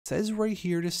says right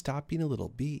here to stop being a little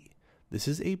bee. This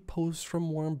is a post from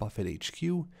Warren Buffett HQ.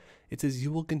 It says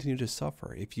you will continue to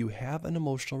suffer if you have an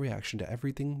emotional reaction to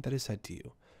everything that is said to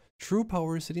you. True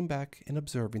power is sitting back and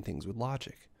observing things with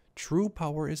logic. True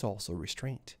power is also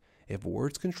restraint. If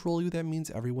words control you, that means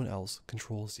everyone else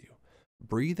controls you.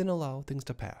 Breathe and allow things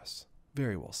to pass.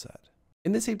 Very well said.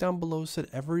 And this ape down below said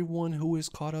everyone who is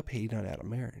caught up hating on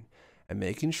Adam Aron and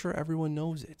making sure everyone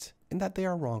knows it and that they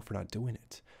are wrong for not doing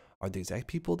it are the exact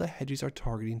people the hedgies are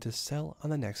targeting to sell on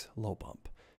the next low bump.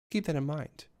 Keep that in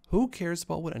mind. Who cares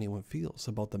about what anyone feels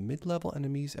about the mid-level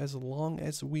enemies as long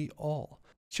as we all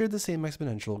share the same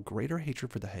exponential greater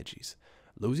hatred for the hedgies,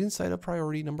 losing sight of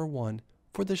priority number one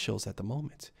for the shills at the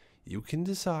moment. You can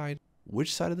decide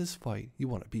which side of this fight you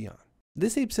want to be on.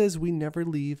 This ape says we never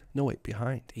leave no ape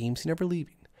behind. AMC never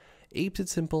leaving. Apes,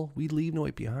 it's simple, we leave no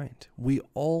ape behind. We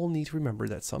all need to remember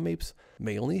that some apes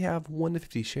may only have 1 to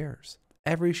 50 shares.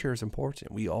 Every share is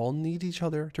important. We all need each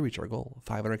other to reach our goal.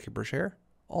 500K per share,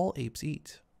 all apes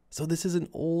eat. So this is an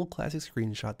old classic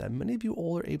screenshot that many of you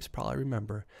older apes probably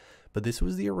remember, but this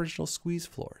was the original squeeze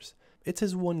floors. It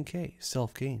says 1K,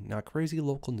 self-gain, not crazy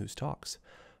local news talks.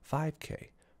 5K,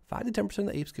 5 to 10% of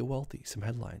the apes get wealthy, some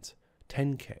headlines.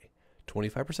 10K,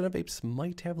 25% of apes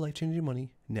might have life-changing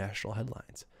money, national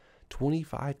headlines.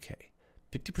 25K,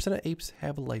 50% of apes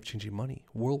have life-changing money,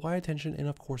 worldwide attention, and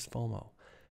of course FOMO.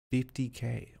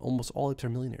 50K, almost all apes are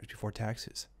millionaires before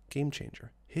taxes, game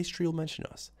changer, history will mention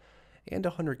us. And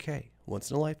 100K, once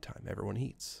in a lifetime, everyone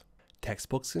eats.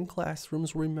 Textbooks and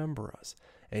classrooms will remember us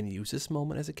and use this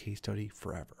moment as a case study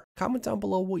forever. Comment down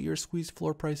below what your squeeze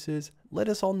floor price is. Let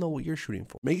us all know what you're shooting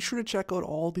for. Make sure to check out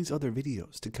all these other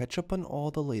videos to catch up on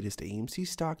all the latest AMC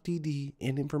stock DD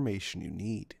and information you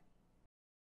need.